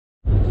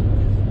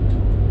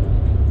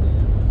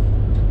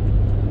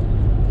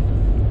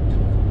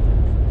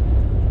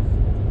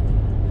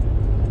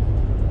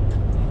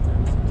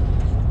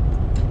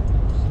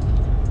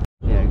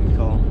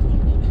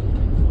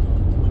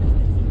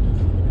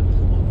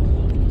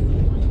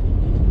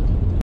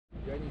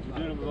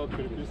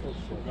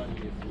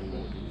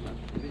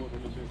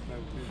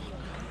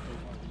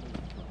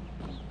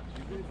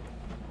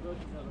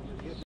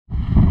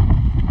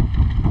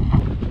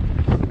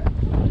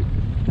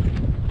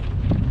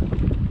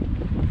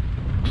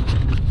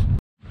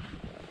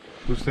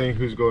Who's staying?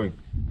 Who's going?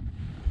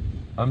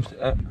 I'm.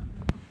 I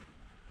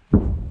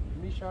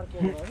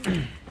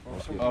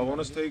want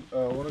to stay. I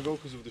want to go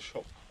because of the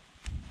shop,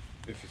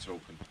 if it's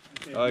open.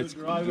 It's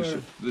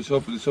the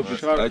shop is.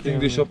 I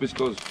think the shop is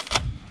closed.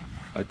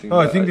 I think. Oh,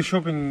 I think the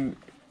shop in.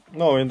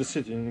 No, in the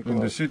city. In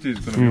the city is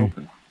gonna be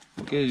open.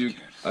 Okay,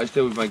 I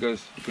stay with my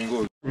guys. You can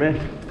go. Man,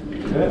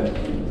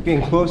 it's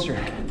getting closer.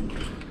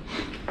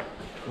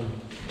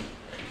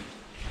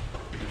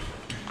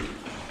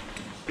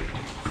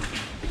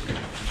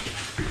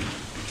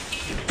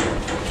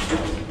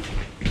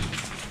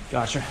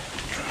 Gotcha.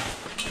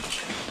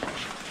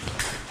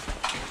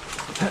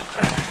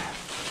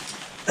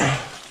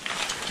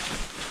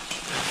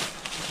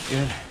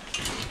 Good.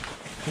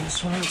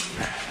 This one.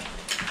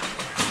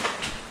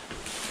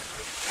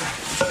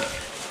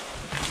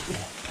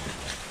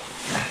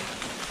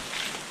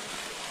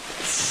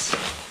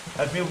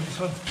 Help me with this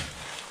one.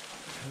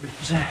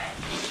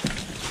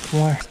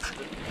 More.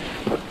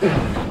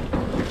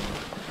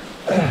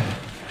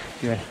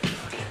 Good.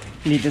 Okay.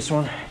 You need this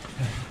one.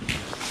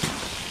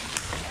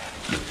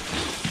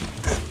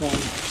 1,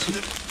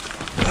 2.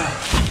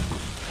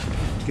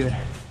 Good.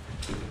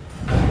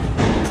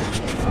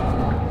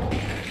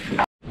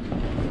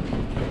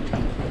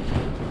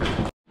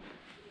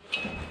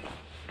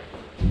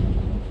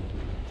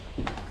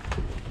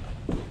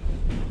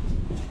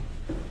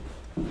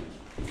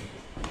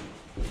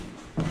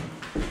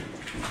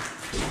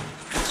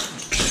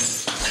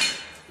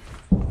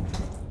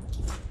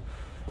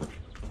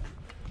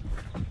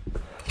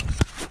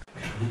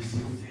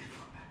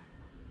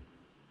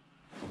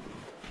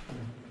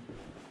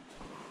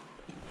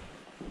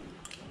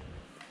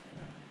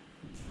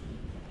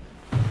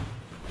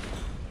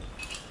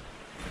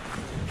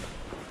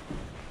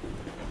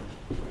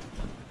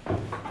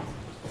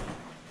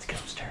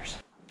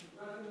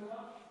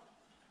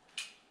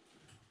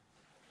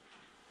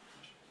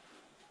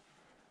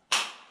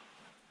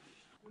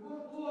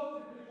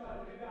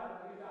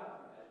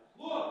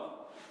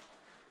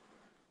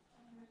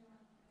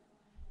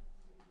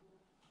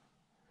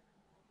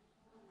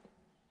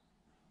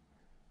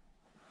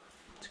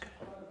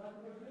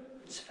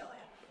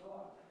 Civilian.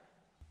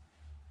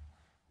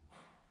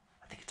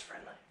 I think it's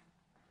friendly.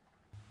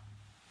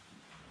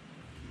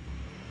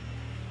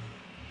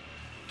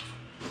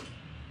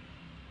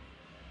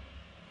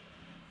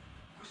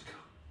 Let's go.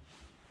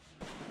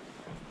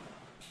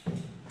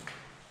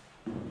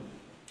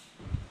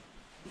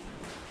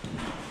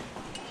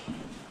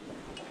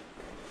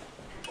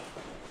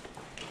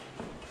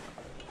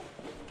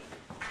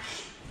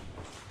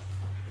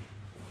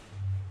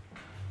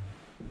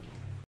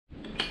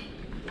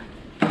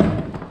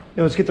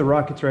 Yo, let's get the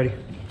rockets ready.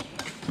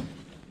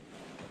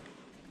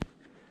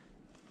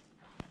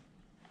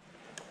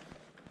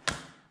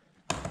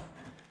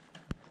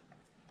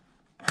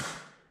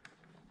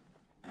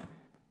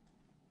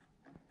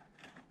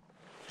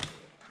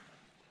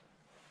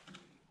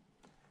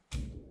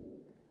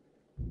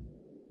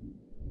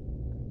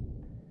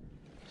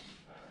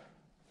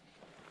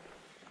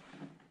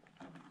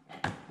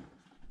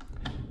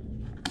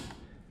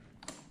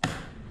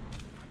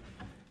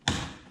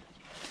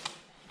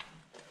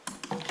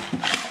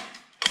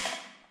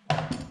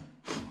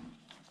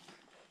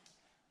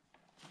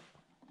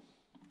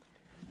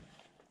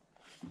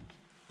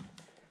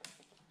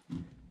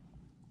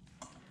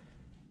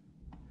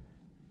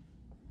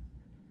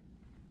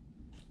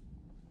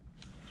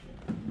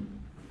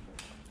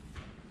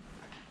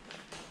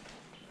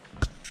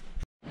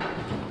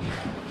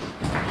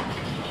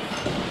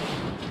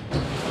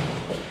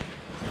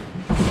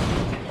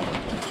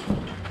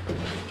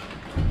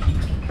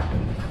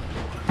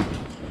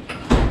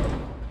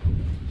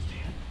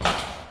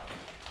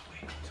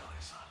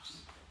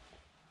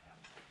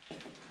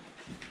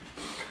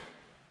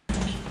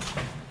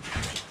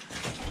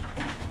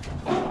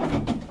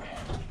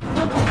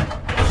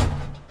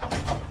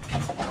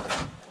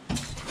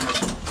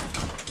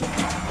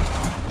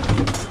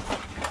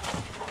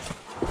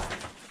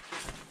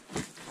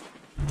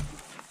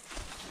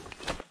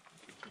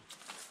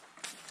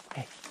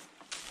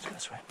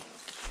 This way.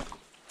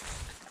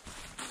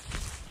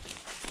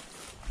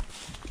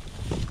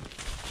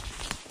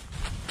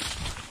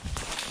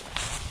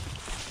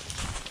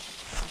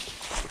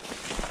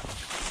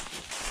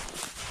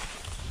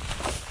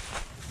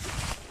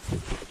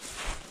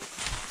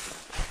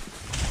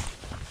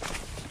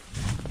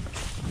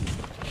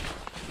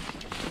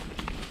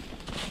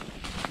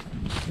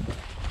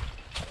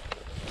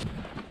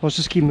 Let's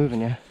just keep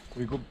moving, yeah.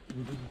 We go.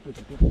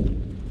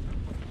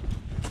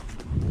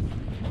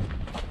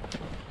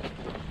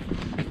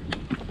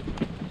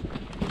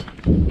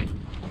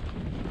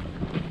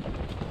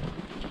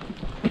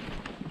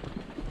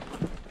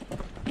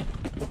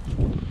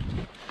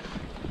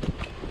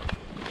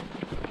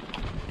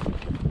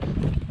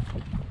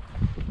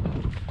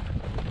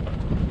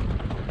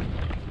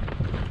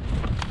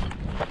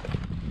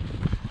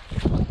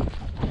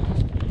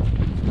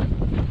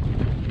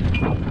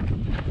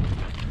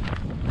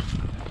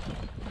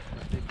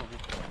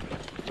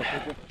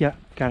 Yeah,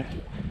 got it.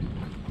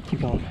 Keep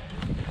going.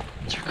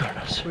 It's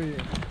Ricardo's. Wait,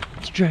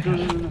 It's dragging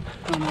us.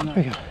 no.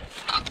 There you go.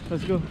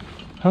 Let's go.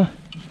 Huh?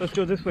 Let's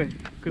go this way,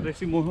 because I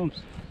see more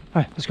homes.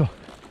 Alright, let's go.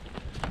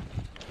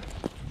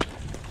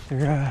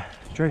 They're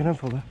dragging him.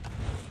 Hold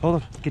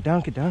on. Get down,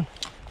 get down.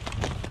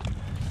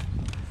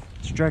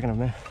 It's dragging him,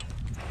 man.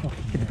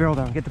 Get the barrel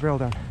down, get the barrel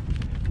down.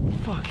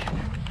 Fuck.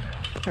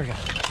 There we go.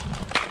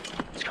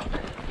 Let's go.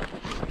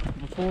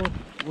 Before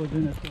was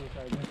in a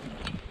suicide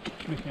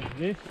mission.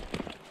 This,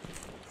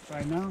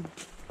 right now.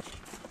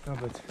 No,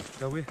 but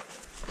that way.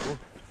 Oh.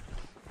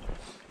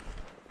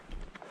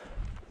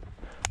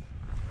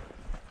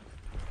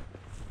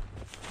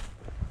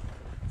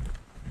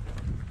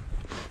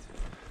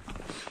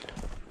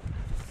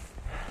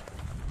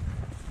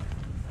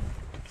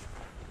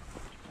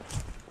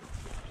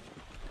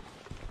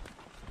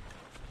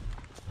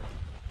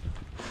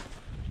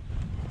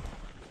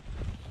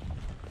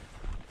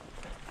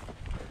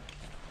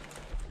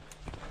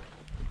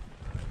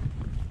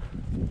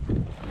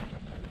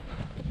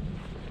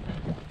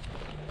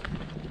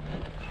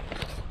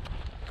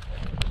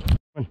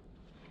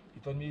 He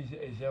told me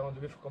he's on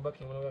the way for come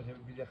back in 1 hour. He'll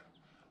be there.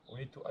 We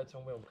need to hide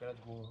somewhere. We cannot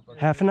go back.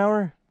 Half an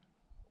hour?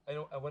 I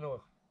know, 1 hour.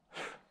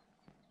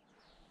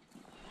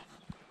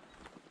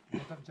 You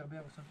don't have Gerber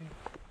or something?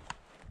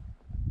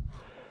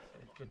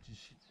 It got this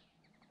shit.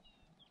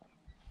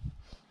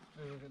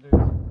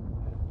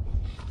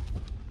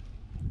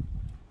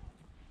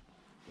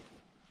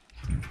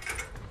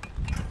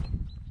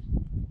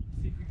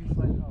 See if we can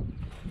slide it off.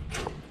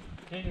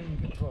 Okay,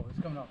 bro, it's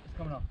coming off. It's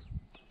coming off.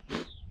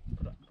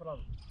 Put on.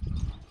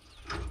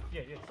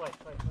 Yeah, slide.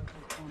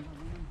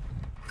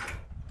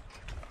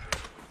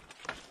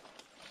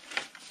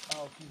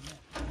 Oh, okay, yeah.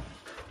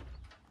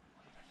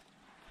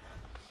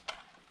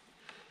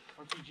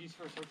 RPGs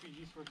first.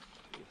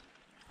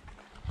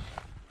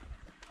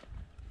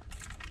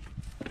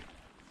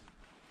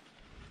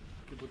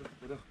 Okay,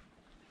 brother.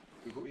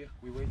 We go here,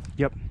 we wait.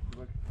 Yep. Go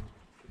back.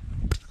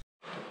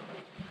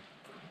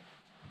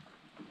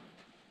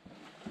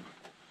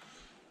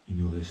 Il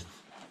nous reste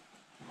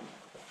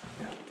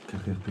 4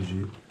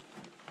 RPG.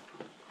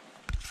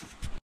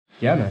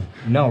 Yeah, man.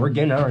 No, we're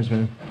getting ours,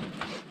 man.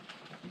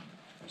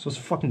 So let's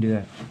fucking do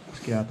that. Let's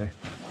get out there.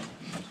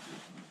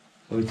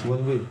 Oh, it's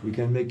one way. We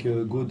can make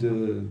a good,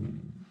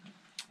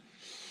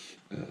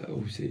 how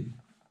we say,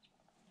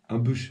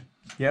 ambush.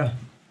 Yeah.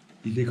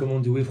 If they come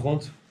on the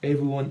wavefront,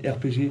 everyone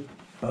RPG.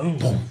 Boom.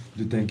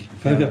 The tank.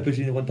 5 Yeah.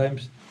 RPG in one time.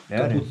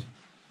 Yeah, Kaput.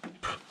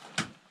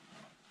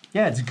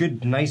 Yeah, it's a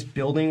good, nice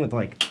building with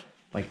like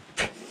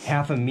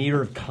half a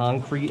meter of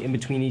concrete in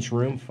between each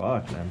room.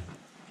 Fuck, man.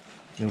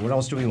 I mean, what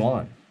else do we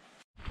want?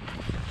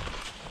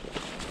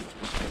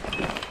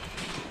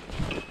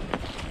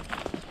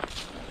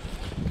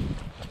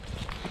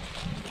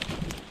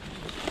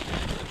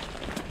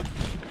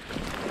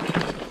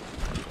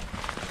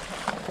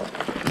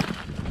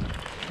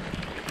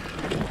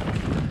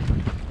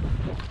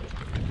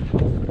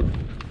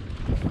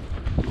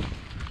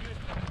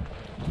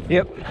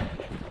 Yep.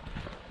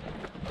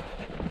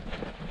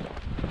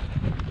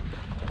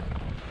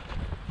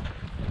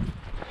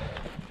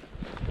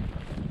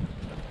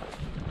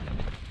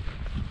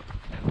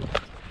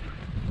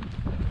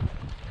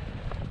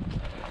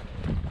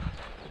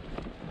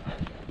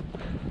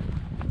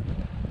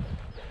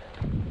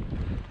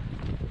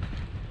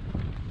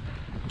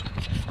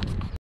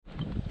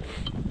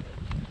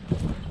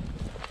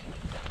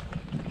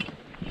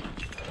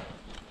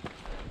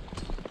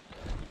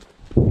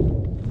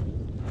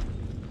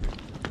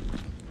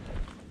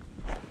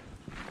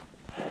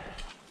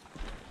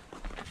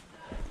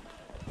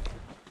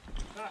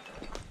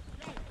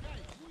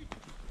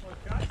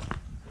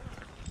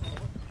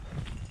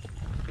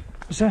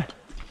 What's that?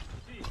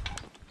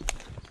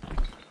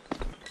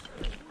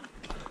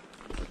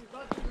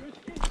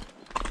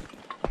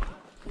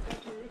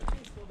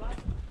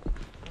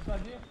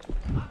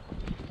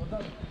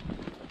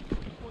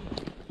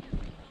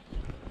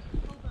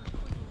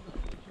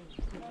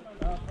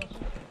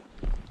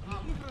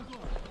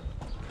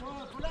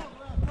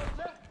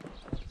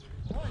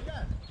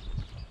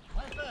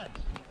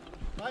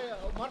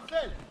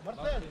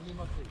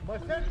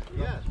 Marcel?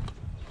 Yes.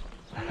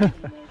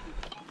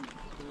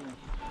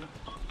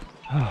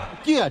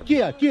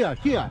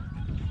 Kia.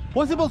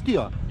 Possible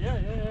Kia?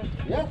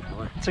 Yeah.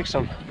 Take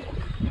some.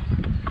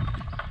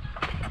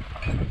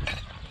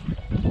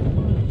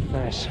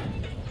 Nice.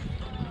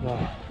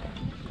 Wow.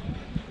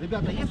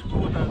 Ребята, есть у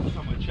кого-то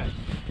самый чай?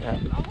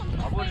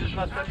 А вот же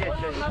на столе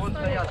чай, вон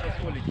стоят на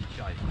столике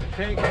чай.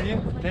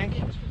 Tank.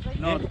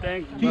 No,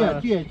 thank.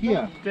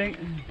 Kia. Thank.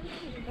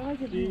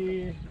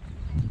 The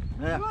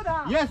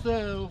Yes,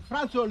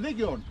 France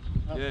Legion.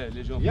 Yeah,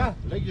 Legion. Yeah,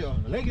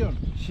 Legion.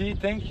 She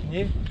tank,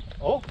 nie?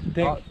 Oh,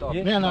 Tank,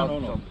 nie? No.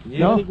 No?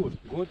 Very good.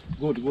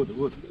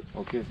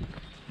 Okay.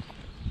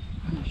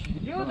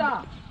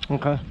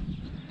 Okay.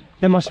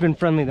 That must have been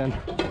friendly then.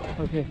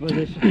 okay, but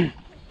there's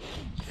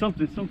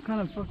some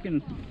kind of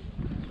fucking.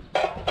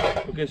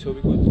 Okay, so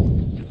we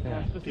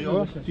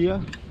good.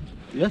 Kia.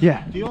 Yes.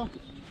 Yeah. Kia.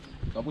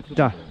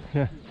 Da.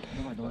 Yeah.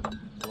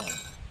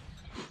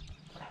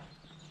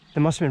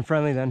 They must have been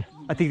friendly then.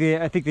 I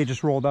think they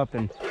just rolled up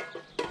and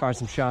fired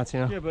some shots, you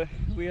know. Yeah, but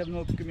we have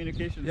no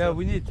communication. Yeah, so.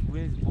 we need.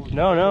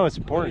 No, it's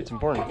important. It's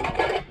important.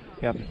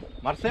 Yep.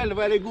 Marcel,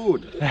 very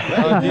good. This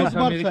Yes,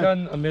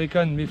 Marcel.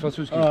 American, me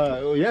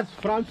Francuski. Yes,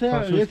 Francais,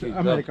 yes, Francuski,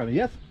 American,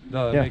 yes.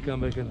 No, Yeah.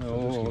 American.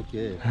 Oh,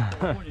 okay.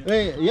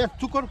 Hey, yes,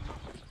 sugar.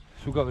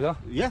 Sugar, yeah?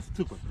 Yes,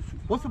 sugar.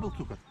 Possible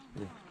sugar.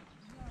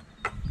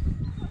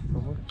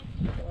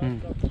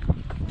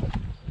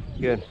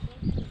 Good.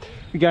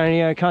 You got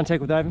any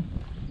contact with Ivan?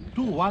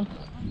 2, 1.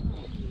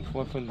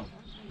 One from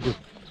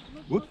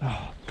Good.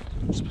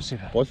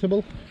 Спасибо.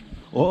 Possible.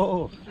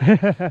 Oh.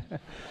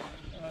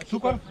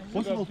 Sugar.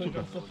 Possible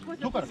sugar.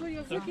 Sugar.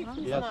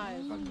 Yes.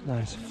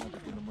 Nice.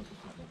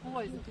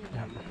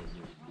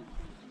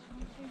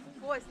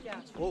 Костя,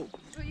 Oh.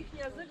 что их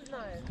язык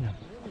знает?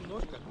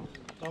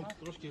 Там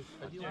трошки.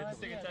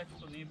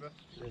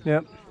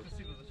 Yep.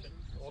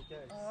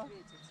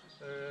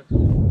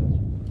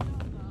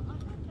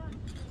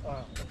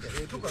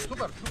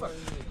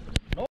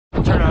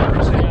 Turn on for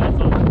a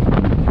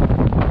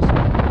second.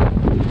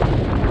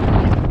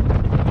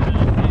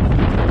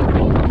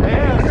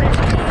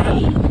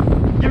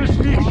 Give a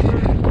speech.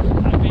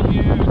 I've been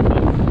here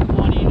since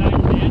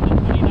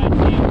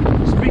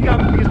 2019. Speak up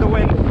because the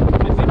wind.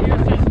 I've been here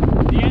since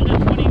the end of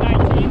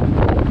 2019.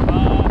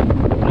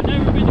 I've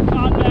never been to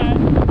combat.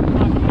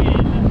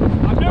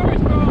 I'm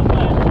nervous, bro,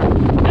 but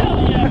hell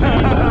yeah,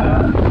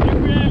 man.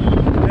 You're ready.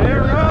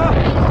 There we go.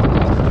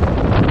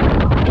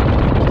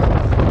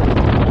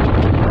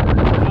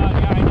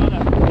 Yeah, I know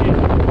that.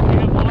 Yeah. You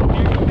have long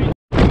hair, you may-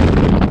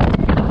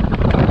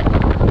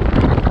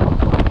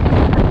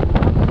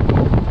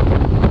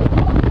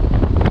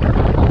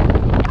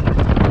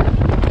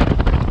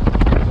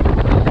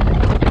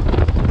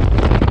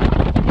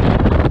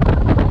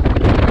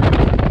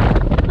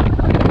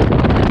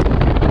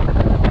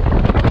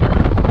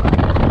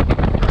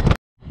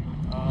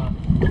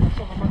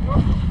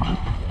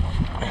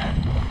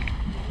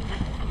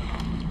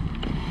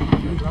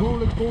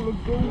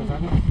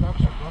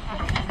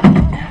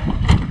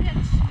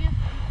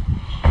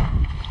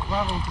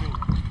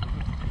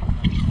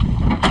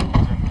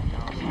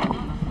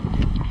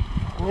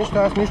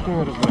 Мишка, с Мишкой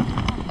не разбирай.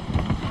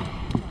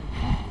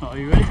 Oh,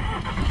 you ready?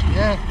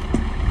 Yeah,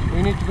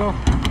 we need to go.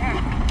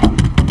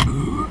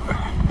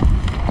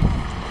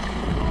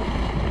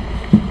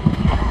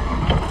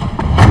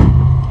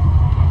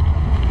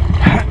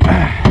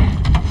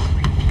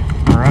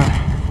 Alright.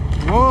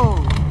 Whoa!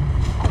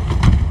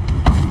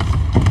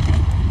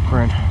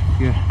 Friend,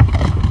 good.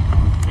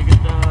 You get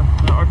the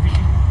RPG.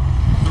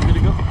 We're good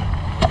to go.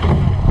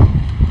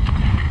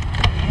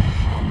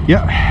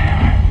 Yep.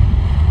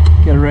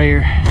 Got it right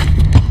here.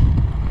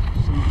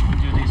 So we can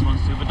do these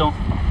ones too, but don't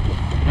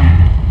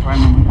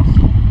prime them with this.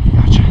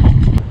 Gotcha.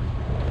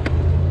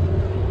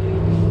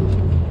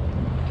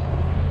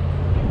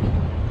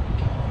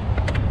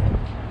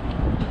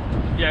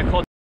 Yeah, I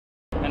called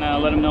and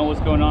let him know what's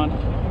going on.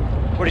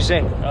 What do you say?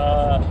 He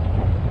had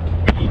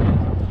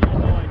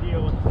no idea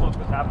what the fuck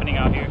was happening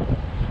out here.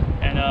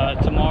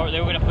 And tomorrow, they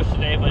were gonna push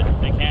today, but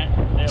they can't.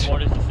 They have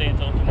orders to stay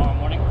until tomorrow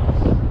morning.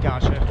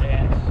 Gotcha.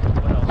 And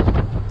what else?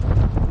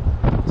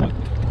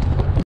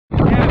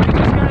 Yeah, we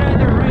just got out of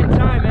there right in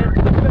time, man.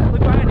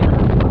 Look behind you.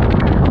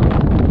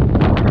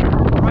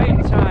 Right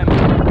in time.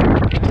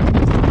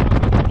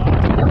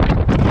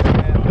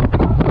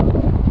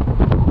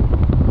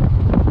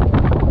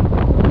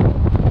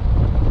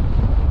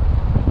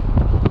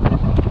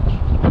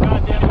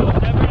 God damn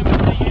it, never in a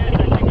million years I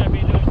think I'd be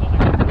doing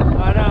something.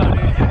 I know,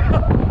 dude.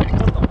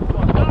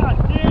 God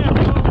damn,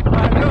 bro. I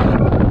know.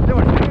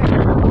 Doing it.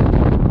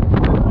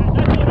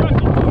 That's all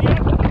Russian too, yeah?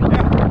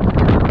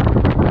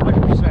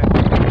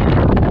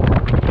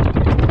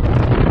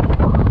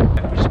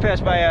 100%. We just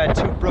passed by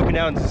two broken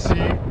down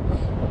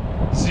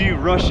Z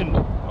Russian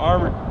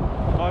armored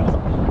guns.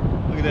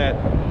 Look at that.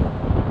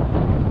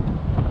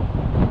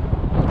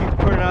 They're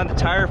putting on the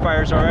tire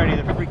fires already.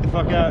 They're freaked the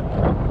fuck out.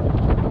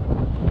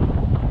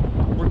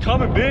 We're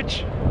coming,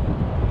 bitch.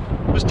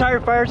 Those tire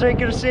fires ain't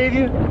gonna save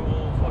you.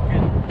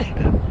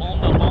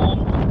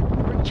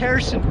 We're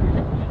Kherson.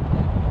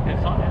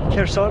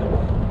 Kherson.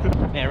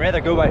 Man, I'd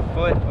rather go by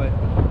foot, but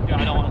Yeah,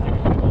 I don't want to take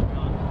a photo.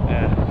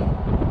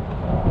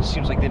 yeah.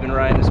 Seems like they've been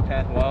riding this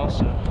path a while,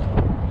 so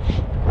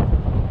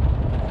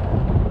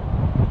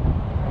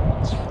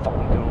let's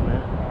fucking go,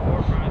 man.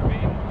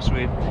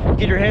 Sweet.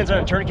 Get your hands on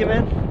a tourniquet,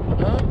 man.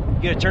 Huh?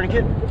 You got a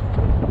tourniquet?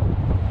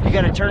 You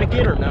got a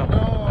tourniquet or no? No.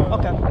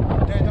 Okay.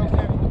 They don't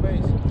have in the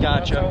base.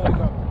 Gotcha. That's how we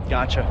got.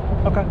 Gotcha.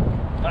 Okay.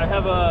 I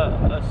have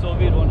a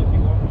Soviet one if you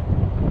want.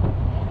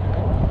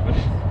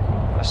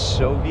 A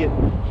Soviet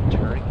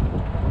tourniquet.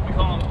 We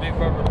call them big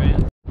rubber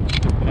bands.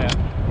 Yeah.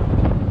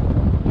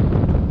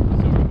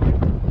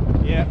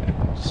 Yeah.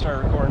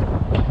 Start recording.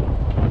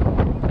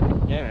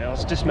 Yeah, man.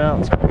 Let's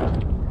dismount.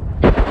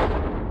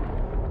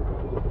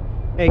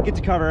 Hey, get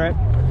to cover, right?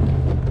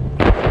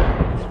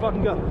 Let's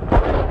fucking go.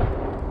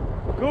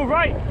 Go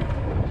right.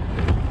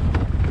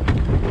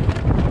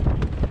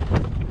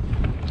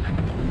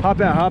 Hop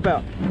out, hop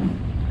out.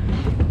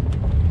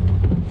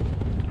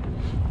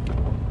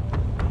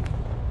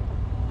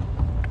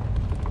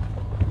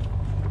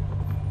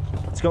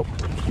 Let's go.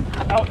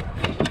 Out.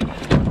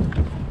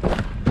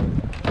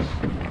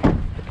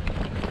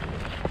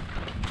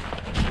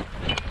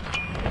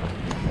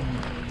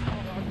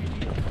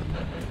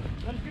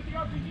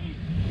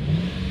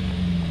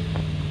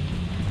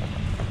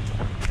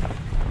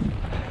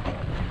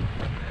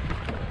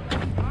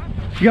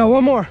 You got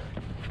one more.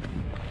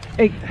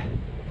 Hey,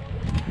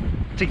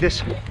 take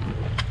this.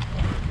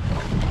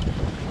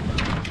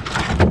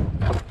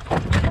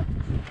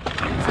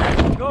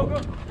 Go,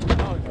 go.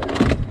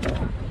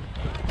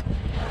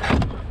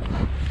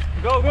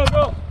 Go, go,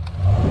 go.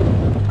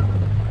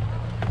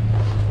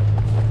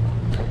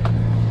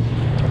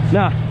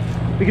 Nah,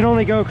 we can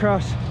only go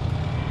across.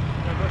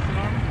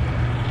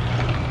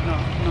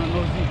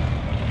 No Z.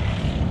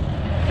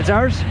 It's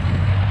ours?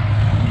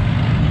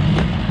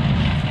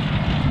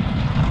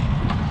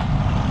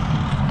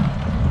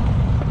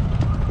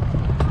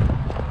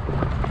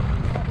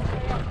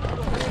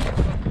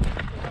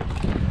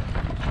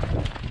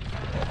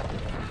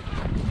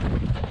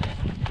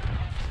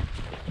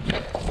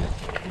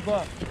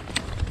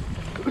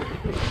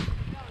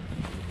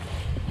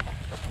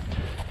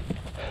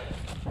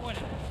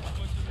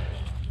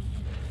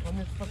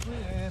 Вони спасли,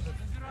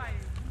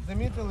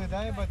 замітили,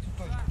 да, ебать, цю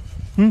точку?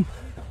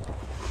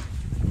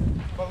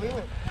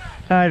 Спалили?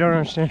 I don't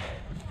understand.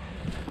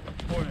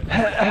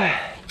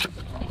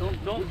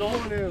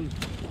 Don't.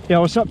 Yeah,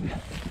 what's up?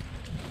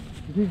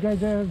 These guys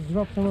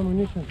dropped some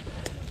ammunition.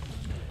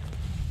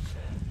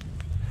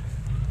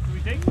 Do we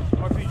take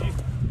RPG?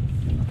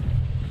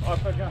 I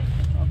forgot.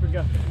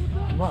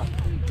 What?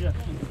 Yeah.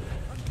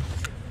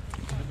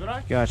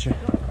 Забирай. Gotcha.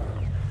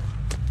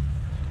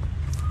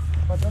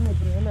 Пацаны,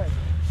 пригинайте.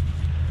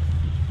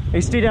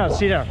 Hey, stay down,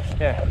 stay down.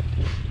 Yeah.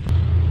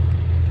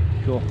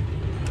 Cool.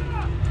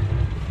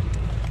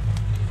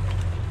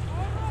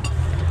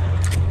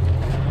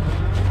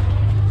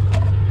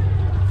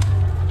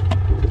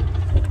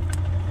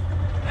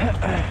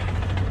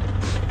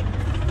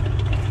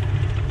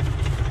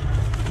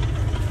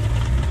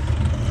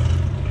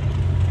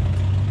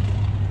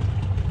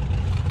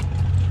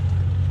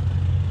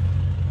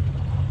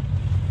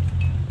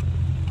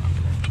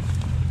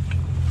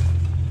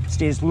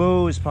 Stay as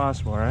low as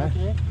possible, all right?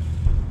 Okay.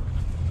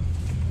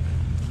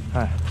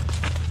 Hi.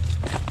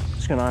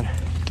 What's going on?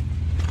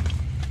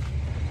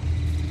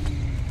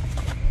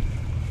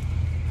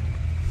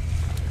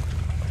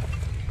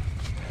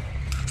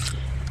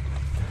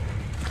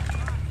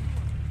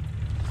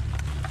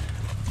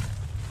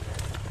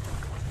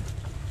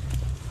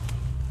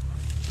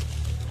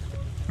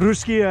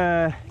 Русский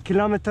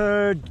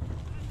километр.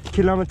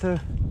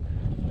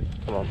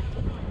 Come on.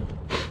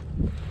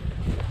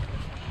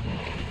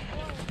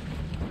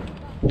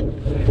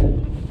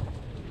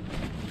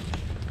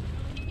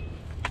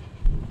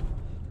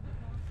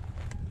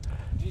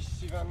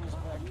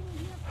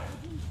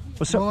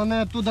 What's up?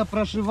 Вони оттуда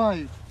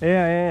прошивають.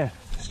 Yeah.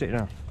 Stay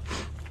down.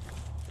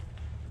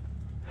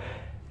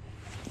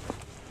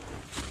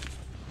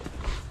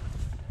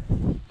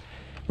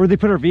 Where'd they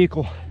put our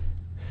vehicle?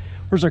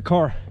 Where's our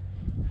car?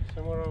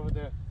 Somewhere over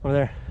there. Over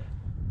there.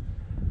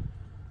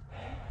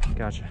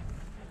 Gotcha.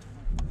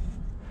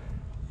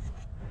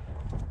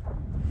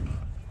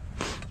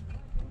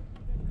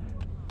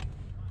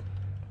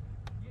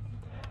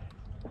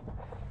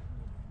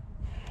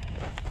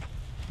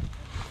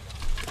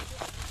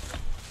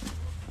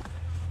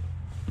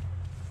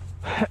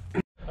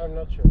 I'm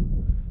not sure.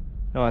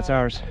 No, it's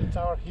ours. It's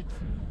our hit.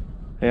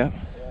 Yeah.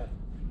 Yeah.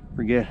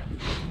 We're good.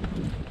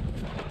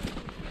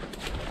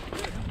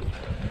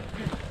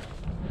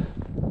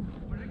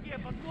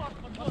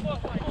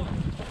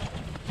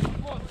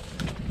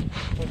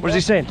 What is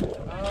he saying? To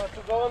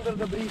go under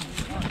the bridge.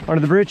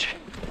 Under the bridge?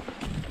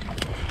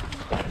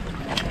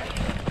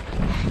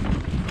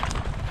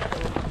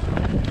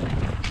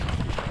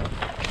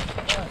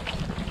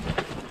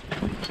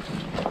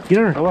 Get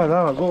under. Давай,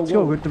 go. Let's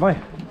go, давай.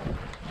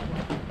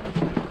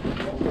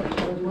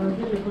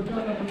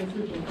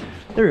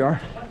 There we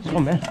are. Let's go,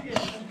 man.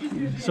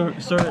 Start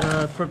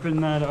prepping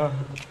that.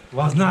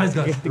 Was nice,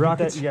 guys. The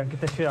rockets.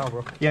 Get that shit out,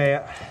 bro.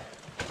 Yeah.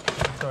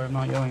 Sorry, I'm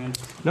not yelling.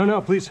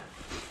 No, please.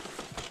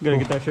 Gotta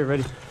get that shit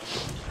ready.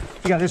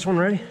 You got this one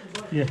ready?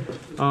 Yeah.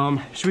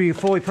 Should we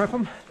fully prep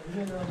them?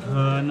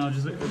 No,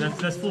 just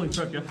that's fully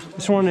prepped, yeah.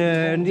 This one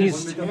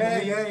needs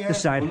Yeah.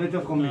 this side.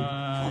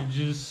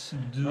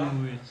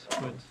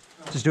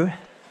 Just do it.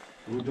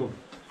 Just do it.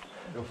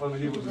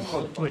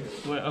 Wait.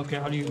 Okay.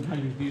 How do you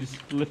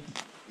just lift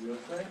it?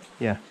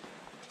 Yeah.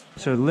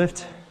 So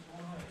lift.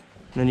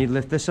 And then you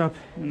lift this up.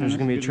 There's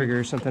gonna be a trigger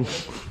or something.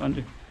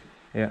 Under.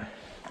 Yeah.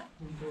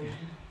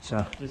 So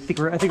I think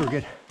we're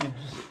good. Yeah,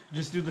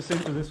 just do the same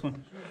for this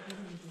one.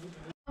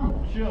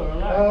 Chill,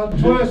 relax.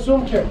 Твои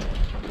сумки.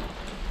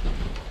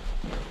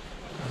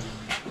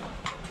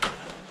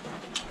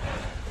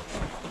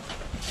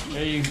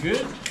 Yeah, you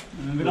good?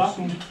 You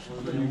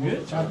good?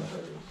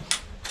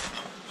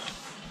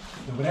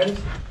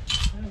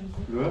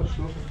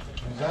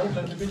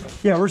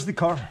 Yeah, where's the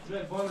car?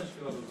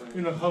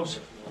 In the house.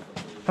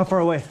 How far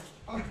away?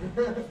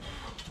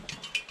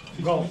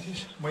 Go.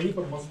 Мои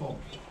под мостом.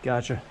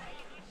 Gotcha.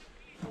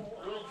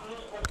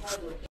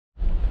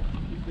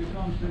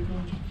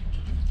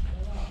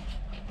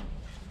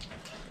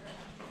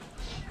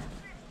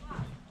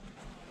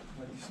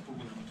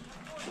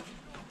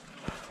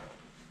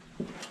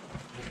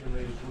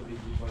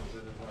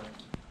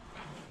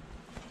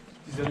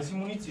 Ти зараз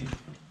амуніції?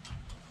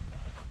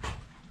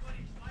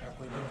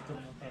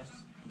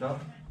 Да.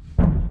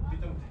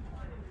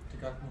 Ты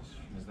как носишь?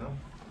 Не знаю.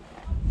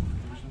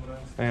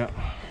 Yeah.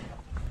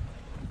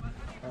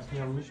 А с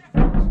меня ручки.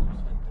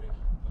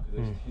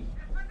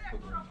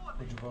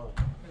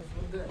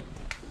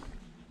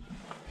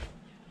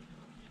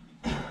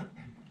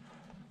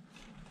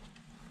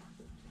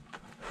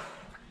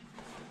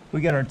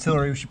 We got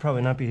artillery. We should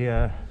probably not be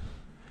in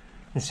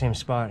the same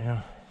spot, you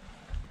know.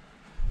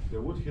 They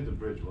would hit the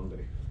bridge one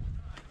day.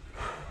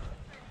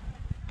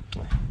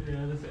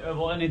 Yeah,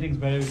 well, anything's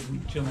better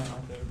than chilling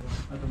out there, bro,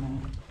 at the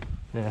moment.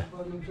 Yeah.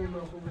 Ладно, ты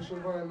нахуй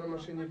вышивая на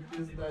машине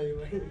пизда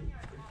его.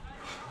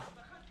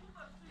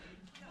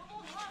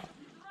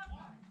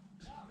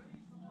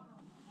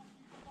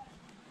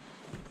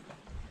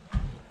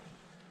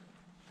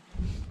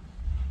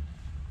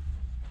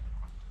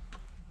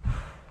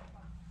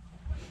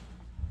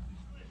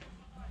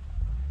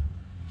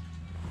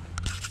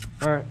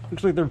 All right.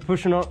 Looks like they're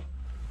pushing up.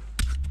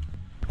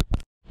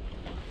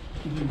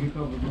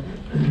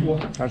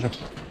 Gotcha.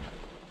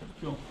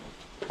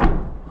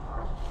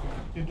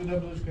 Ты туда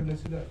близко для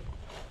себя.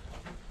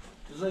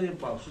 Ты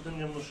заебал, что ты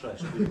мне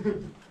внушаешь?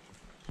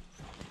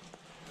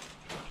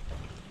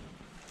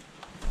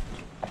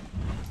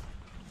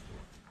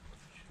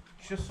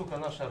 Че, сука,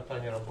 наша арта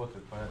не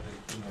работает по этой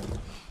хуйне?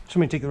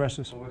 Somebody take the rest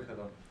of this. По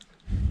выходам.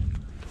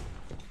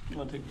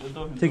 Well, take the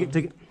dog. Take it.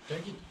 Take it.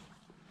 Take it.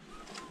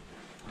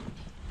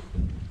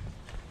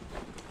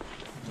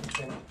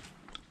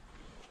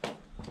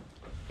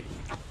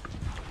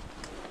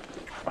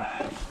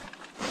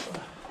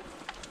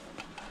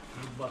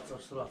 Ебаться,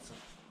 всраться.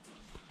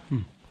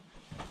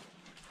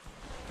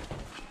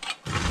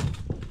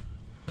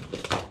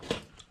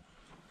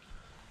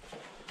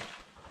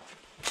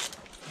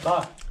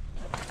 Да.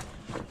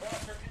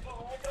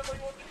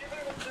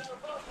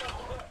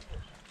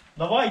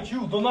 Давай,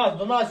 чу, до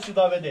нас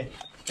сюда веди.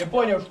 Ти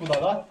поняв, куди,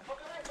 да?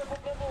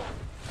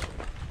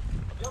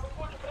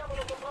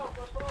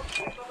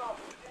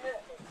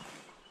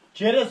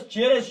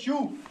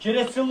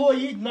 Через село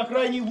їдь на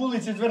крайній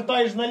вулиці,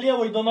 звертаєш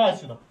наліво і до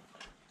нас сюди.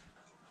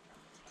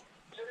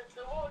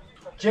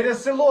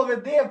 Через село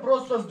веди,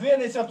 просто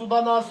здвинешся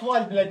туди на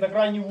асфальт, блядь, на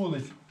крайній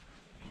вулиці.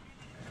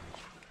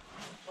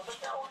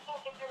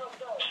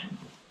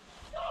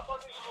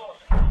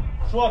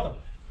 Що там?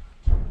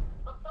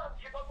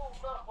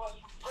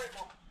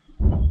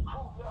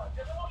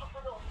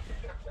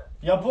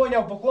 Я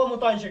понял, по кому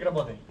танчик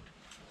работает?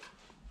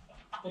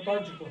 По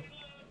танчику.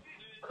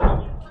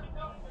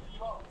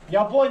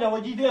 Я понял,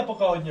 одійди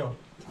пока от нього.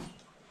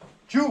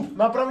 Чув,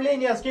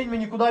 направление скинь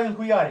мені, куди він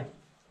хуярить.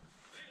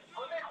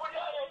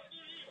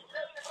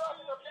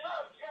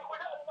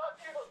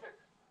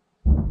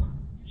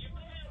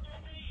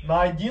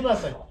 На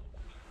 11?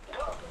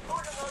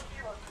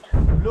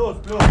 Плюс.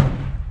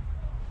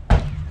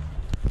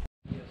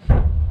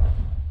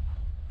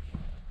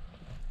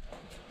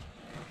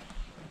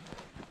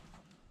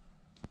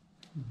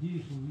 Где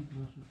их убить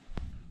наших?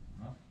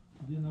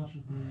 Где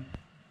наших убить?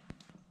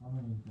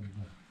 Она не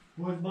тогда.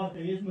 Ось банка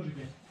есть,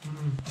 мужики?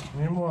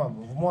 Не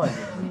маму, в маді.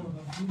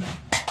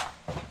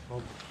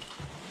 О,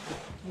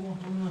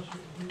 наши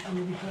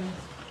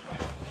американцы.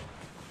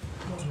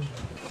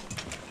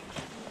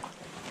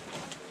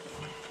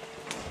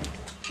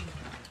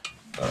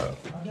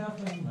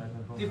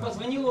 Ты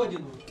позвонил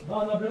Одину?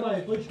 Да,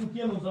 набираю, точку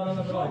кину, зараз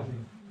набираю.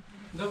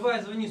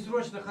 Давай, звони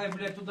срочно, хай,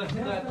 блядь, туда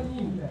кидают.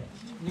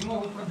 Не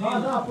могут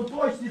продвинуть. Да, по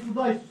точці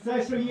сюди,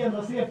 все, що є,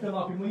 насипте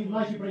нахуй, ми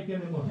наші пройти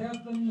не можемо.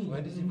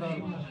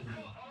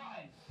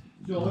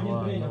 Все,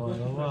 один прийняв,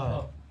 точку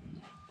пройшов.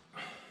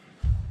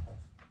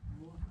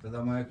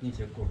 Тогда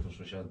маякните курту,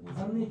 что сейчас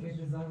будет.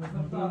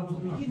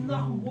 Иди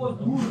нахуй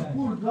воздух.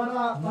 Кур,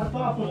 зараз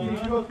арта по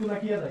перекрестку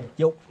накидай.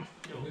 Yo.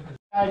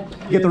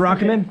 Get the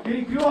rocket in?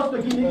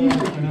 Перекресток і не видиш.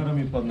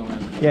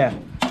 Yeah.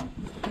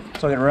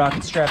 So I got a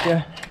rocket strap,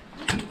 yeah?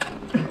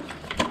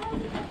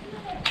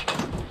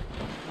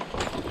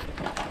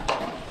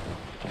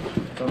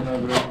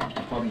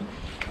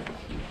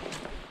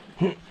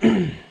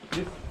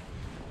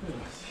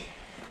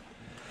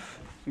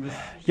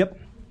 Yep.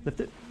 Lift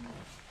it.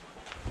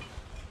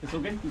 It's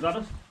okay? You got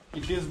us?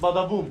 It is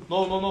badaboom.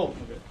 No.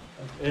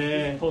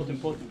 Post him.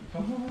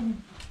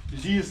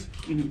 This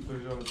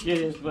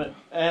Yes, but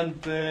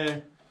and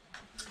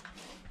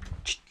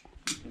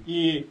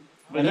і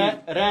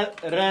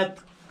red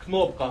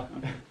кнопка.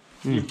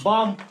 І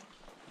бам.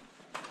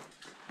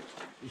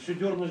 Еще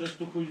дернуть же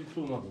штуку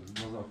лицу надо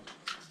назад.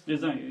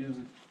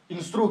 design.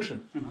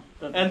 Instruction.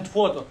 That, And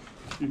photo.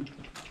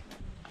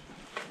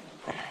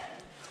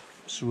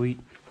 Sweet.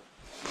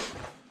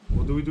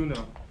 What do we do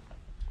now?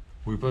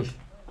 We push.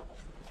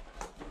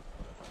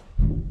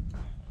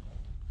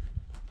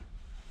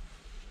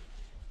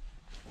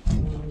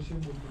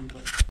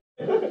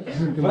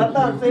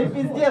 Братан, це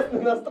пиздец не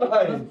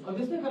настроїть.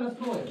 Об'ясни, як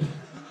настроїть.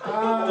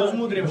 Хто з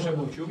мудрим ще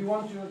був, чув?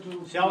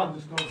 Сява?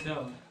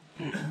 Сява.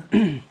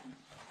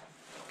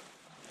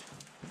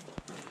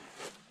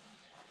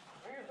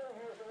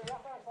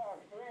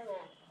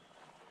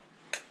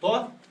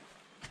 Хто?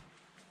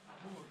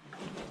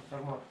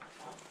 Сармат.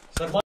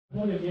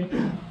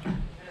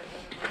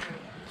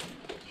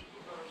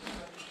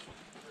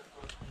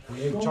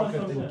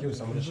 Chocolate and kill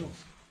some решил.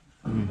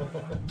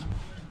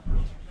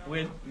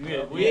 We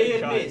here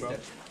вместе.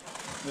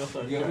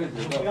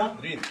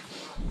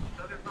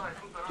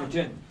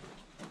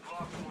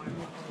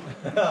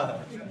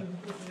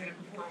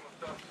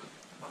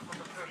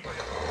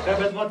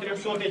 Тебе 2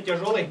 300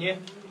 тяжелых, не?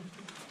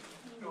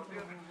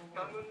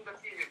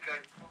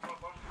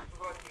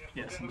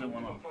 Yes, I'm doing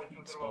one on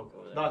smoke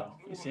over there. Да.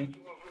 You see?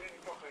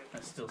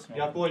 That's still smoke.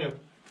 Я понял.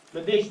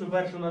 Медичну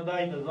першу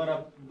надайте, зараз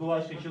до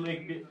ваших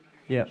чоловік,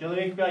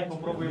 чоловік 5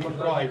 попробуємо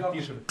драйв,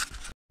 пішемо.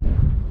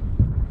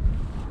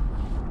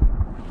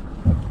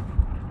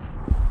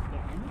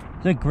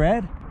 Is that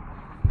grad?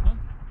 Huh?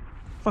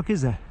 Fuck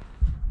is that?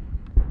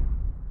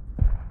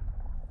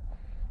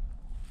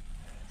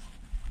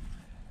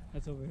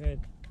 That's overhead.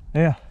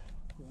 Yeah,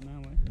 Going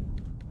that way.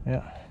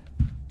 yeah.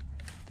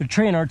 They're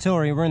trained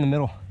artillery. We're in the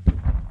middle.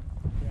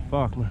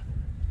 Fuck, man.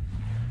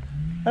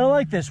 I don't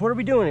like this. What are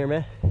we doing here,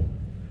 man?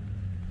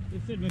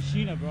 It said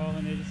Machina, bro,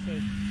 and they just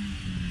said.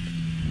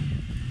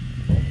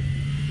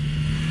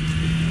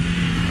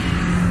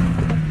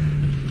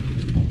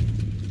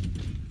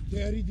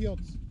 They are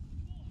idiots.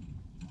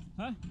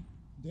 Huh?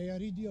 They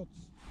are idiots.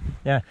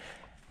 Yeah.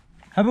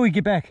 How about we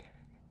get back?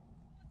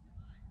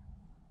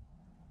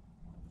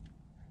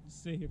 Just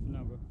stay here for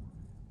now, bro.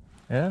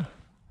 Yeah.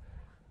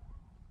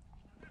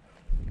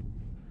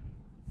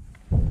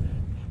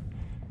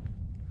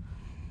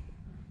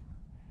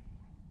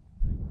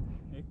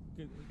 It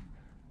could,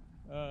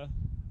 I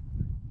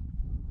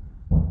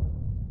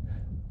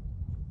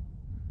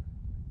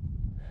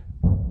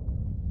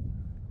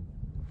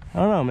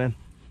don't know, man.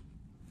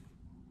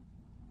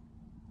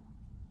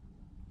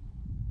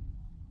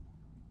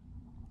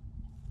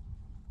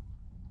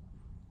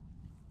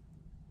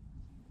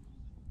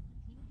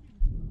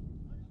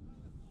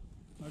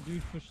 our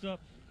dudes pushed up.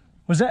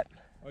 What's that?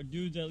 Our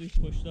dudes at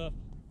least pushed up.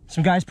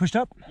 Some guys pushed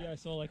up? Yeah, I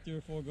saw like 3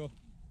 or 4 go.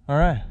 All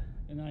right.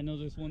 And I know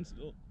there's one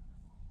still.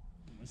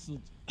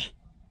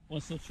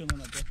 One's still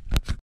chilling up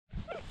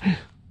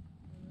there.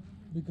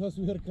 Because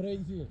we are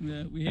crazy.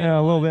 Yeah, we Yeah,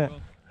 a little line, bit. bro.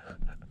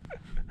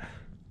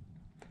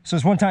 So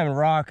it's one time in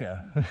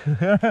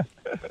Raqqa.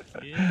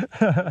 Yeah,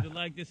 they're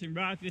like this in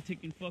Iraq. They're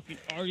taking fucking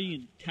arty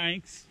and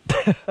tanks.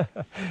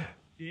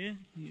 Yeah,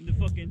 the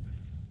fucking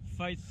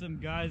fight some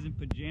guys in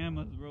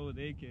pajamas, bro, with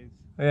AKs.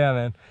 Yeah,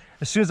 man.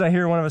 As soon as I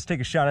hear one of us take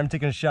a shot, I'm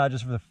taking a shot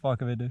just for the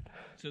fuck of it, dude.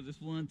 So this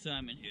one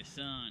time in here,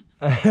 son.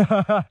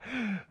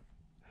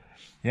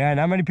 Yeah,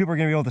 not many people are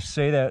gonna be able to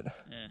say that.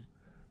 Yeah.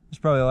 It's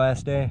probably the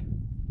last day.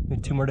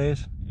 Maybe 2 more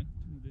days. Yeah.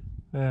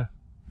 Yeah.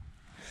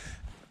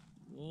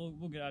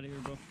 We'll get out of here,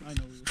 bro. I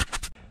know we will.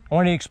 I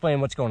want to explain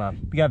what's going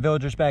on. We got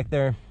villagers back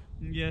there.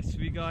 Yes,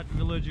 we got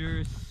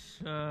villagers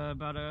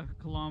about a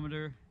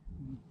kilometer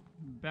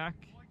back.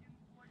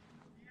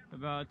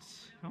 About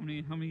how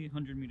many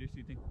 100 meters do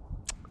you think?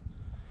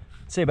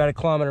 Say about a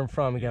kilometer in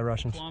front, we got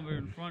Russians. A kilometer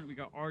in front, we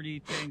got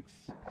RD tanks.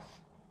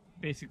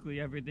 Basically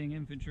everything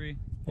infantry,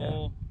 Yeah.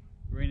 all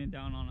raining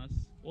down on us.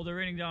 Well, they're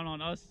raining down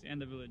on us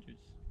and the villagers.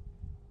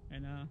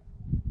 And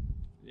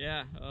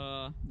yeah,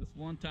 this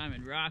one time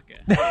in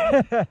Raqqa.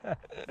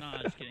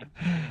 Nah, just kidding.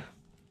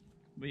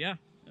 But yeah,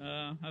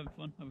 having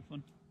fun.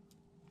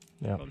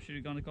 Yeah. Probably should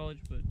have gone to college,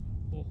 but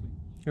hopefully.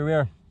 Here we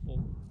are.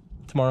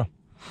 Tomorrow.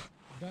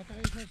 That I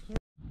have heard.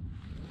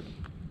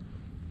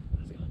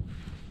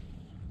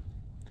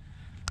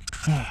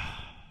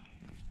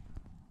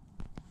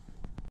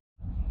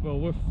 Bro,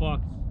 we're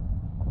fucked.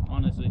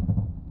 Honestly,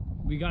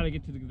 we gotta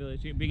get to the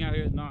village. Being out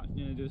here is not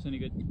gonna do us any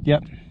good.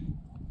 Yep.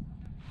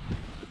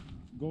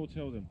 Go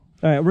tell them.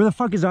 All right, where the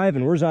fuck is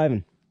Ivan? Where's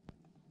Ivan?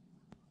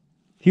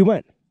 He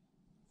went.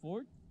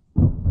 Forward?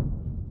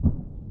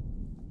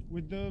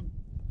 With the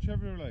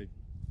Chevrolet.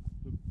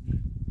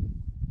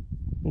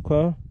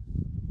 Okay.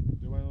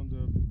 They went on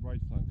the right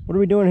flank. What are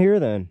we doing here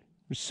then?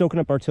 We're soaking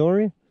up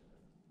artillery?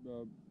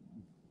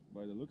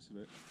 By the looks of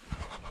it.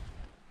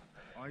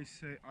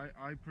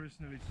 I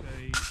personally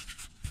say.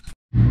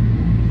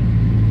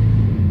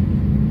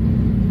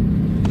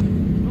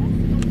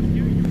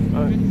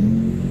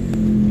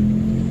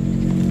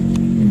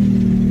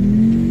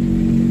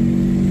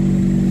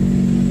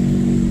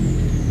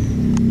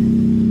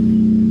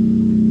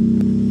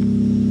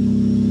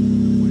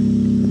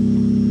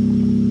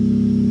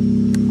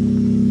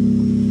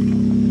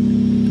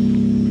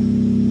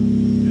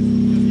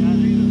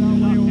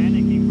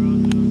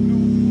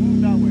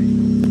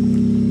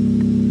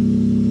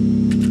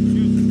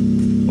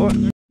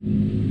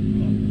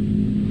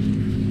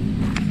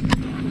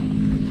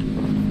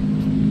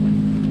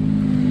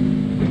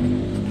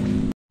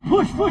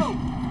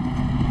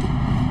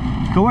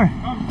 Go where?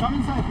 Come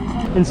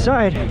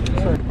inside.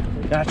 Inside?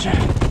 Gotcha.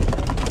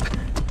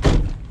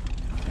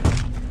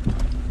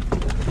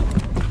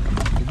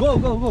 Go,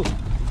 go, go.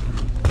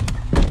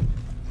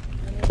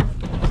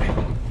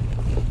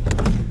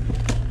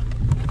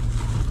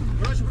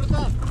 Короче,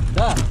 братан,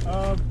 Да.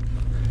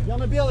 я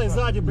на белой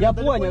сзади, блин. Я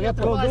далеко понял, не я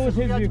отрывайся,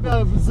 понял. я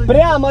тебя за-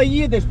 Прямо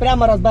їдеш,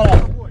 прямо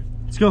розбереш.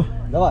 Let's go.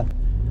 Давай.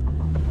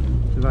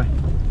 Давай.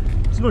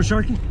 Let's go,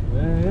 Sharky.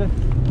 Yeah.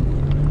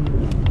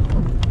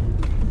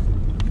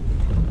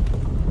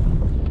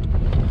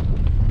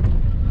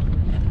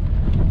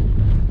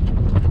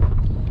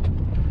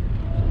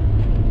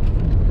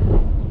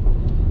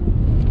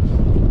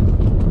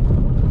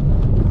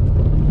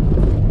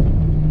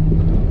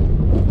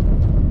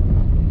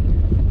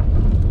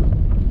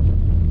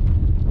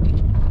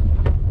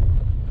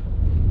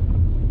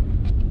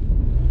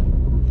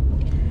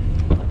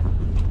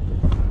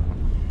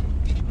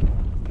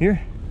 Here?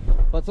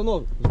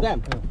 Пацанов,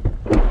 ждем.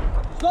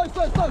 Стой,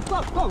 стой, стой,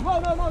 стоп, стоп, no,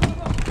 no, no,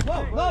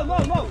 no, no, no,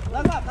 no,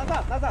 назад,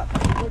 назад, назад.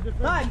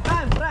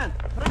 Time, friend.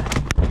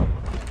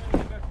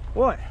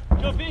 What?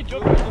 Jump in.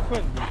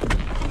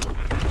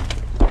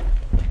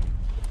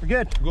 We're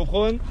good.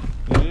 GoPro in?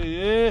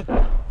 Yeah.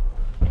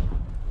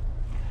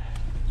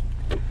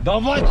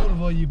 Давай,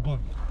 курва, ебан.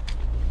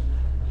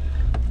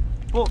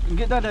 О,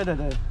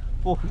 да.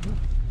 О.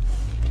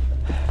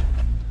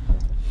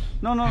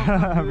 No,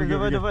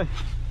 давай.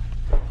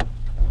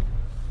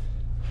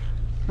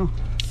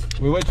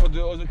 We wait for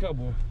the other car,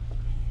 bro.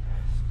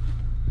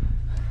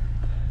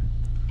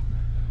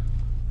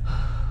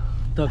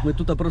 Так, ми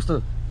тут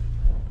просто...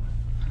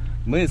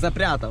 Ми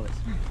запрятались.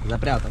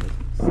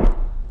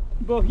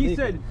 Bro, he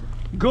said,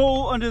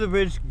 go under the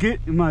bridge, get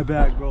in my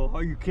bag, bro.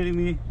 Are you kidding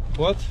me?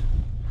 What?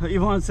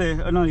 Ivan said,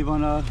 not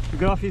Ivan,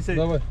 Grafi said,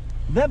 Давай.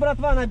 Де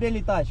братва на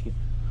білій тачці?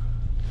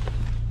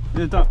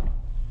 так.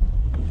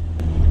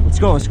 Let's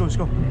go.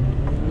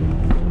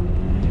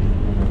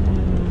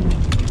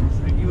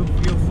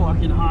 You're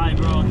fucking high,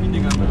 bro. You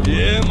think I'm gonna...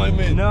 Yeah, my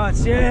man.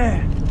 Nuts,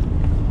 yeah.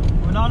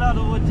 We're not out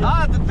of woods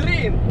yet. The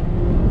dream.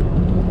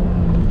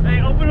 Hey,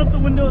 open up the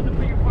windows and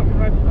put your fucking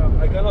rifle down.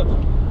 I cannot.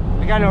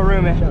 I got no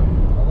room, man.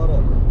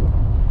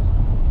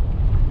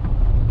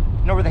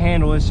 Know where the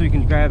handle is so you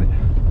can grab it.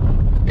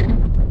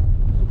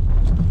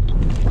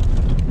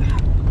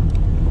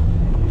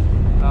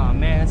 Oh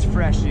man, it's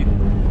fresh, dude.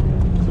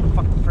 So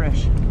fucking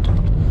fresh.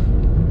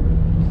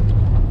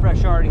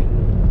 Fresh already.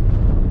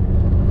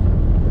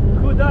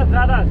 Куда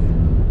зараз?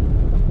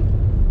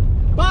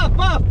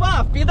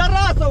 Пав!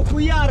 Підарасов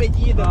хуярить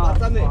їде,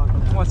 пацани.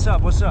 What's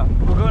up?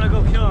 We're gonna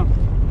go kill him.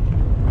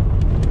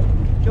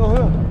 Kill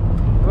who?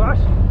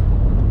 Rush.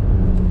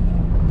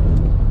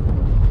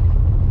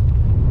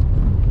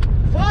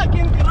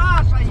 Fucking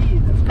краша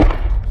їде.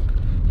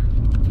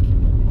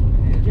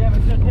 Damn,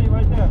 it's just hitting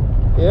right there.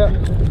 Yeah.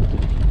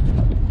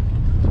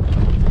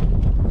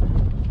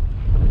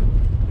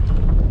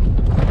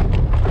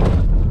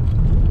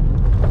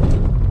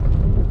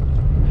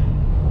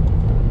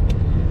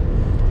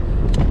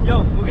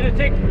 Yo, we're gonna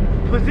take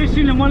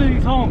position in one of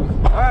these homes.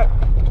 Alright.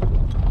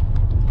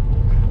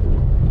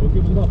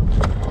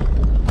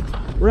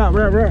 Round.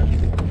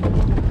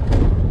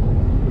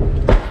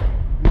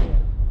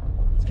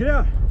 Let's get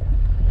out.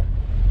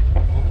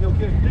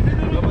 Okay.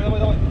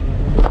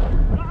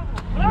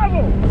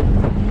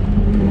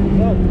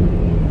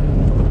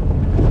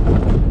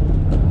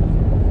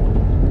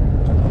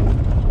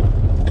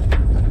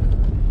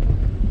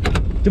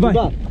 Давай.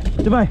 Bravo!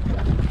 Давай.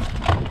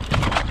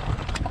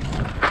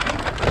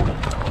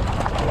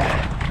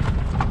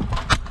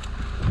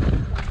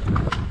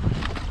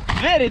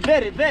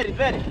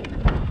 Двери.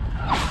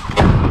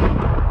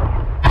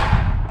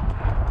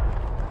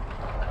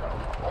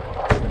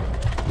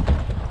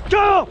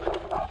 Go!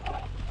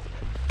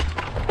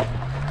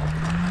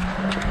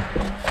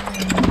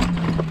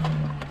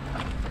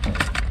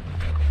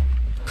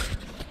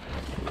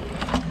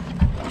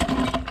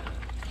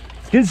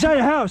 Get inside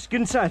the house.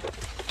 Get inside.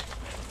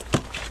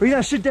 We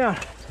gotta sit down.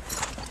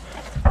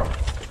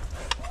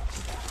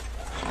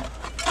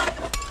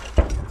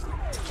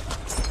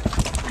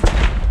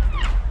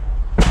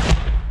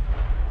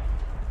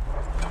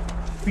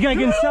 We gotta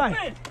get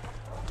inside.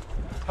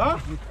 Huh?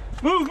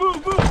 Move!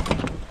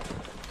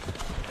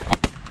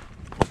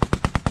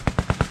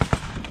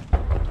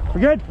 We're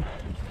good?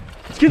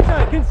 Let's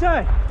get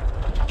inside.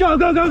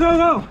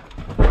 Go.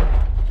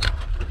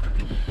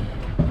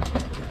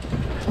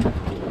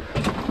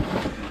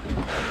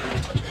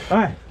 All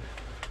right.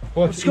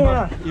 What's going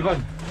on?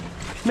 Ivan.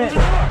 Man.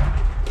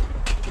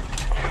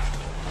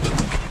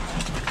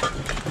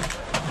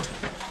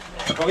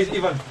 Where is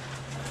Ivan?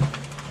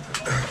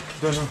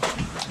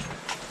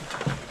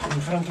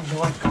 In front of the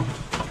white car.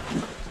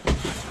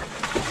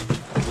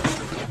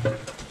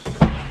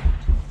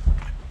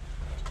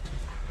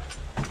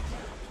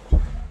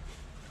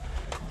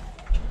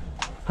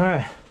 All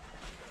right.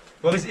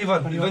 Where is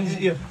Ivan? Ivan is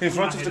here. In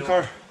front of the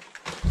car.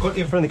 What,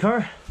 in front of the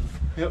car?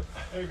 Yep.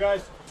 Hey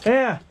guys,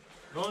 Yeah.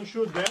 don't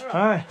shoot there.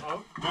 All right.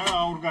 There are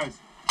our guys.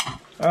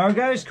 Our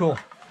guy's cool.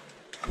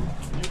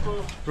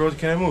 Bro,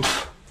 can I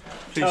move?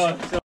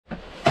 Please.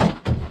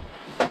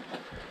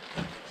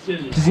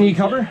 Does he need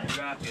cover?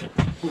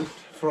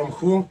 From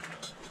who?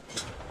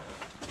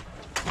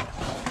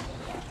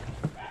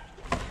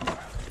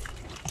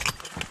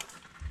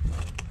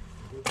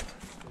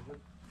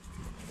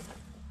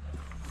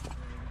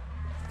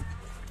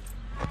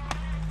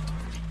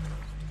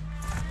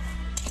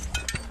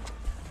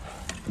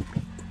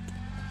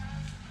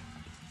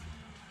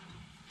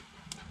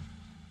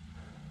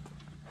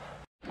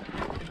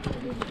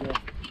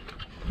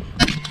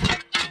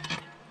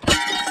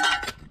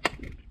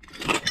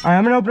 Alright,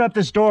 I'm gonna open up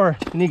this door.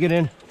 You need to get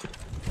in.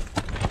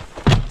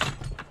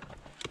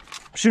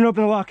 Shouldn't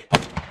open the lock.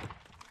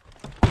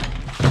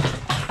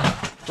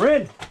 We're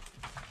in.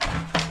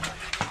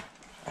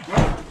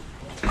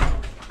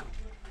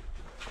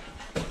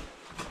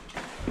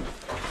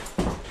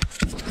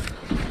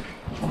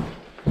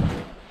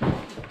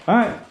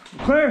 Alright,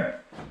 clear.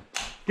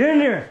 Get in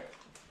here.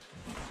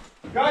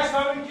 Guys,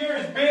 how in here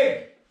is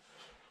big?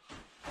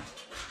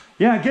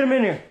 Yeah, get him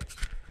in here.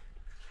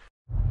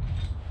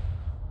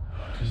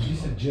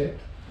 Is this a jet?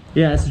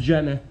 Yeah, it's a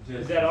jet, man.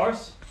 Is that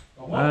ours?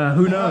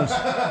 Who knows?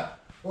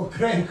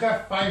 Ukraine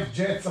have 5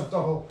 jets at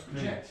all.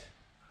 Jet.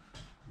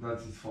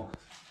 That's his fault.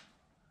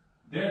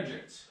 They're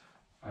jets.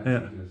 I Yeah.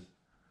 think it is.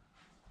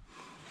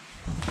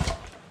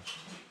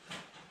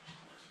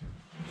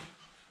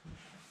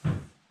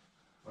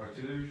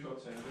 Artillery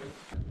shots and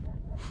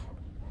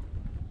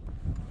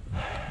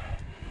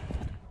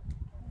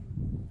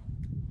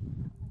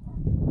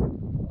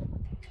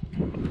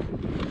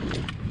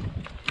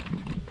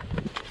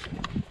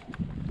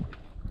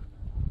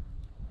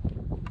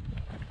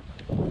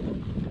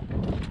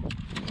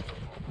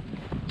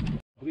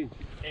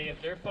Hey,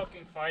 if they're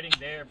fucking fighting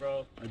there,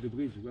 bro.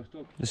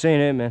 This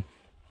ain't it, man.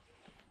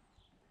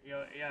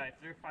 Yeah, if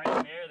they're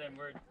fighting there, then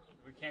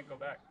we can't go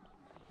back.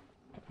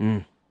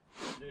 Mm.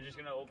 They're just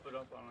gonna open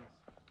up on us.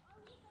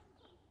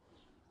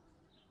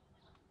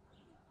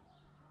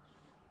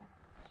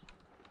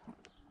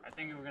 I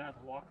think we're gonna have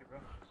to walk it, bro.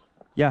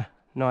 Yeah,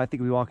 no, I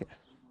think we walk it.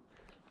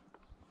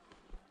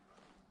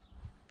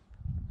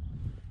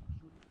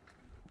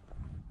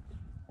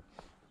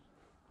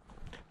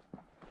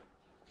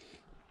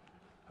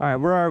 All right,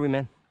 where are we,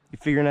 man? You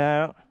figuring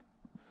that out?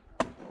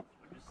 We're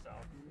just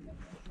south.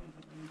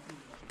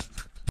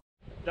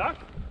 Duck?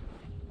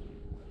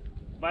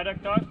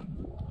 Viaduct duck?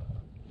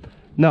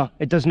 No,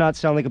 it does not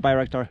sound like a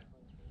Bayraktar.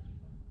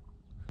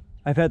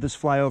 I've had this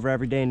fly over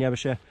every day in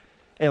Yabasha.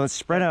 Hey, let's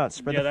spread out.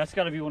 Spread. Yeah, that's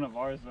gotta be one of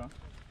ours, though.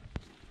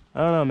 I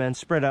don't know, man.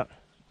 Spread out.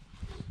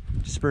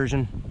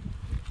 Dispersion.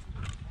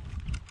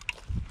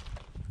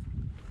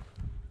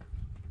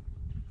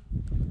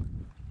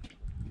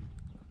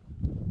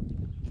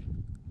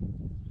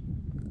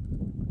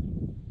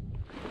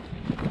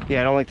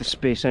 Yeah, I don't like the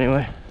space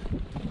anyway.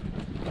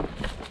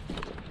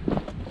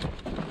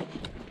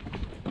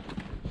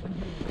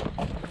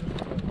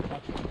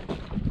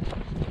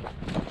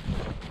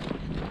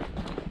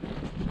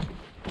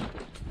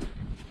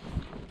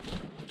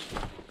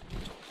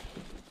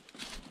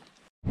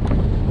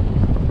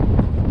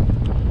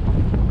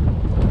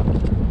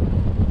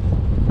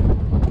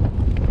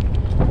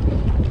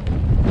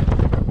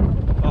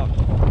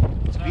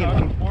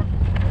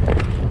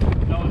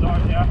 No, it's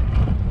ours, yeah.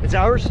 It's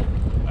ours?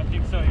 I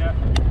think so, yeah.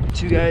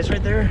 Two guys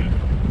right there.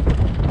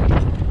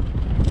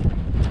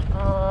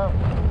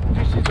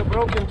 This is a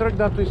broken truck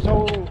that we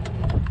saw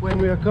when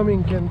we are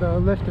coming and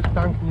left a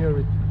tank near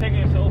it. I think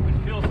it's an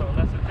open field, though.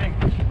 That's the thing.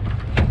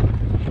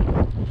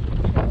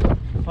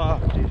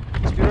 Fuck, dude.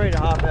 Let's get ready to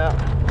hop out.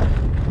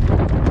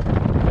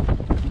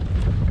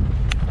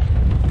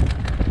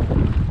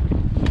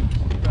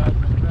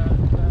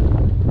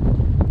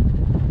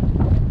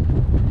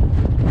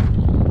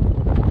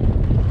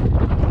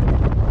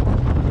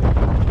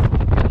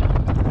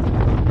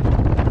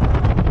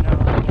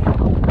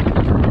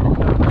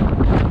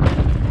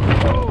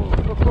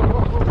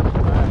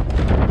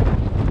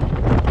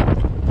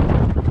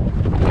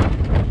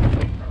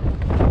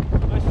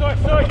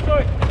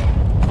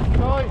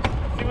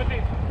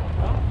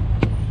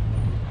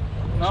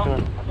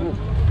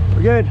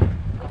 We're good.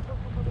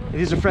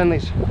 These are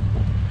friendlies.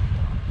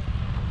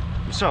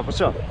 What's up? What's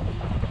up?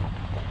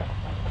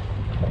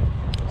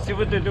 See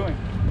what they're doing.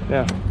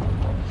 Yeah.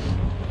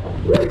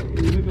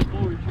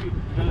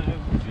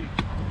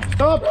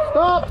 Stop!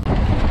 Stop!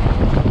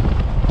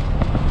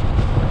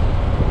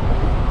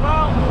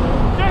 Well,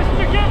 just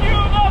to give you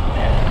an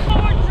update,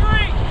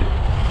 retreat.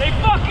 They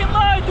fucking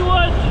lied to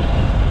us.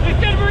 They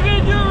said we're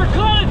gonna do a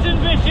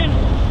reconnaissance mission,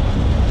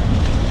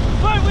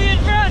 but we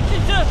advanced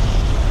into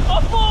a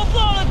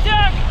full-blown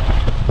attack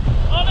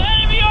on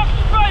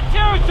enemy-occupied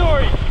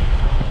territory.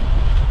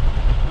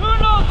 Who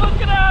knows what's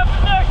gonna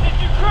happen next in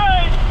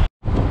Ukraine?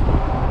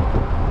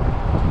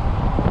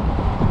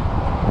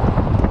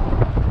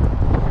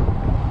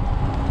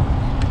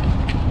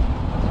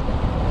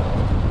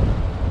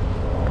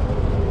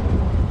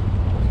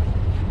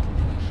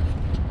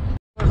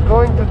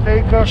 Going to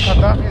take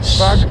Gaddafi's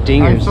back.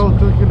 Stingers. I saw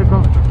 2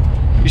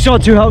 helicopters. You saw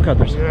 2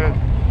 helicopters? Yeah.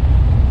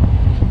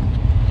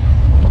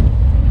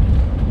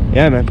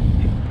 Yeah, man.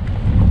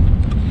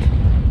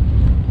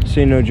 This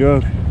ain't no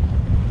joke.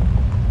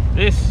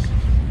 This is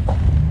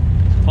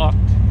fucked,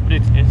 but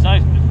it's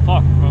nice.